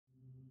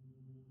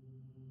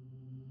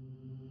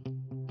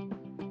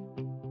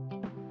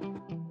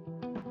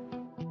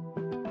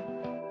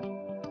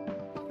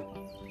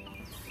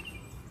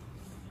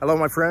Hello,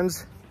 my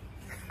friends.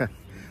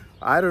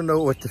 I don't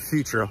know what the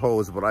future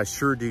holds, but I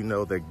sure do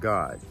know that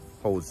God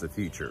holds the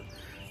future.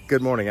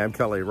 Good morning, I'm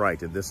Kelly Wright,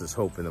 and this is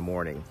Hope in the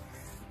Morning.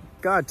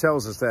 God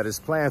tells us that his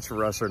plans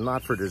for us are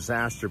not for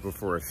disaster, but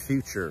for a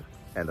future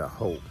and a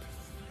hope.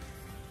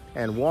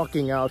 And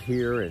walking out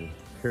here and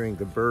hearing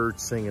the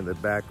birds sing in the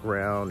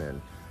background and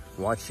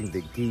watching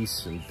the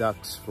geese and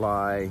ducks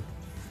fly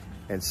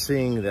and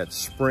seeing that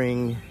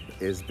spring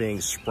is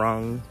being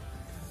sprung,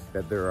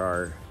 that there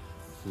are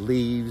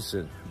leaves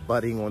and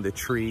budding on the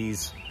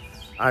trees,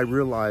 I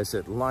realize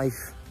that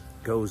life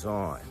goes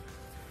on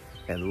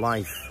and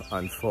life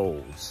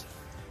unfolds.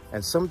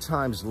 And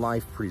sometimes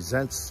life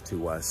presents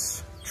to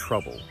us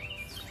trouble.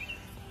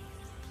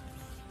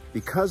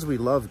 Because we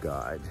love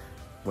God,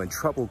 when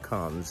trouble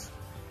comes,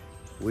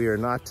 we are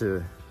not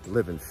to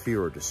live in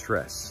fear or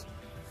distress,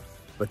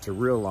 but to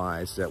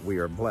realize that we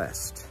are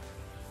blessed.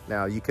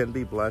 Now, you can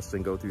be blessed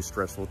and go through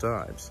stressful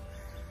times,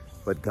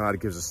 but God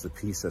gives us the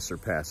peace that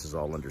surpasses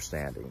all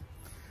understanding.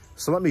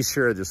 So let me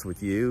share this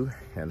with you,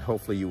 and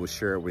hopefully you will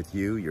share it with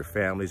you, your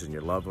families, and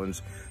your loved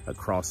ones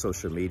across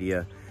social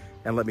media.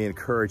 And let me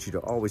encourage you to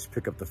always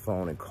pick up the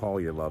phone and call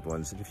your loved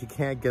ones. And if you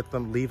can't get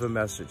them, leave a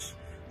message.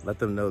 Let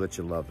them know that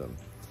you love them.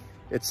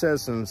 It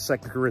says in 2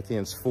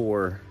 Corinthians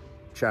 4,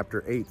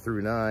 chapter 8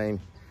 through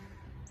 9,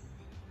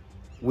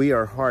 we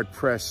are hard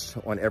pressed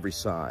on every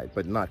side,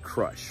 but not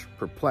crushed,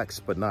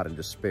 perplexed, but not in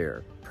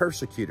despair,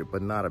 persecuted,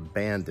 but not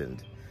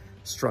abandoned,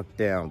 struck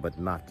down, but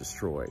not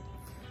destroyed.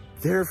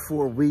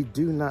 Therefore, we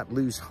do not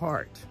lose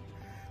heart.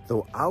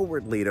 Though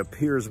outwardly it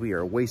appears we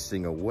are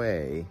wasting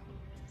away,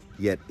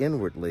 yet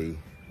inwardly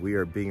we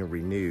are being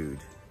renewed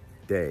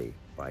day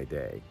by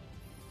day.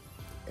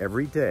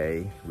 Every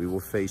day we will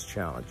face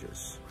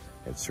challenges,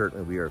 and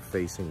certainly we are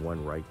facing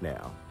one right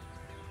now.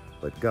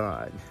 But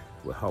God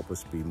will help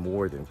us be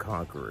more than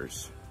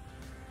conquerors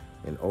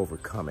in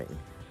overcoming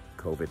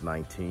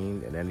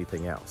COVID-19 and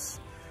anything else.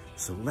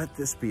 So let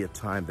this be a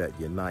time that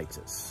unites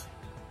us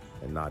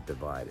and not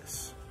divide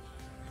us.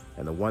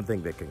 And the one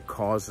thing that can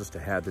cause us to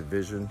have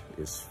division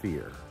is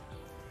fear.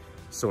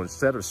 So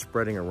instead of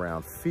spreading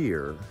around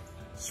fear,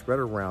 spread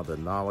around the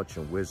knowledge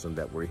and wisdom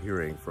that we're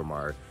hearing from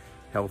our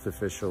health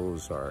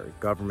officials, our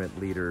government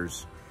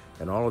leaders,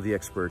 and all of the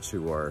experts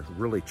who are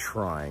really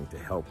trying to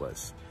help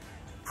us.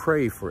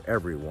 Pray for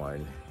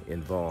everyone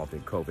involved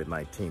in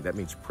COVID-19. That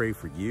means pray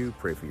for you,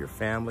 pray for your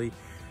family,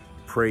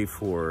 pray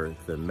for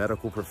the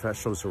medical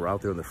professionals who are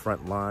out there on the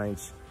front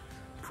lines,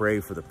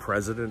 pray for the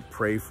president,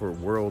 pray for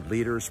world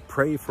leaders,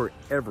 pray for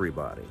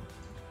everybody.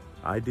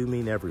 I do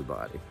mean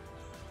everybody.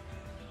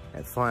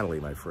 And finally,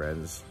 my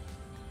friends,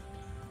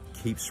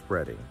 keep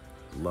spreading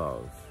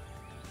love,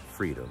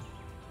 freedom,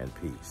 and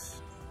peace.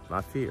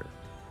 Not fear,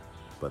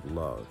 but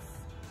love,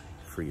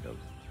 freedom,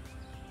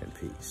 and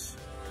peace.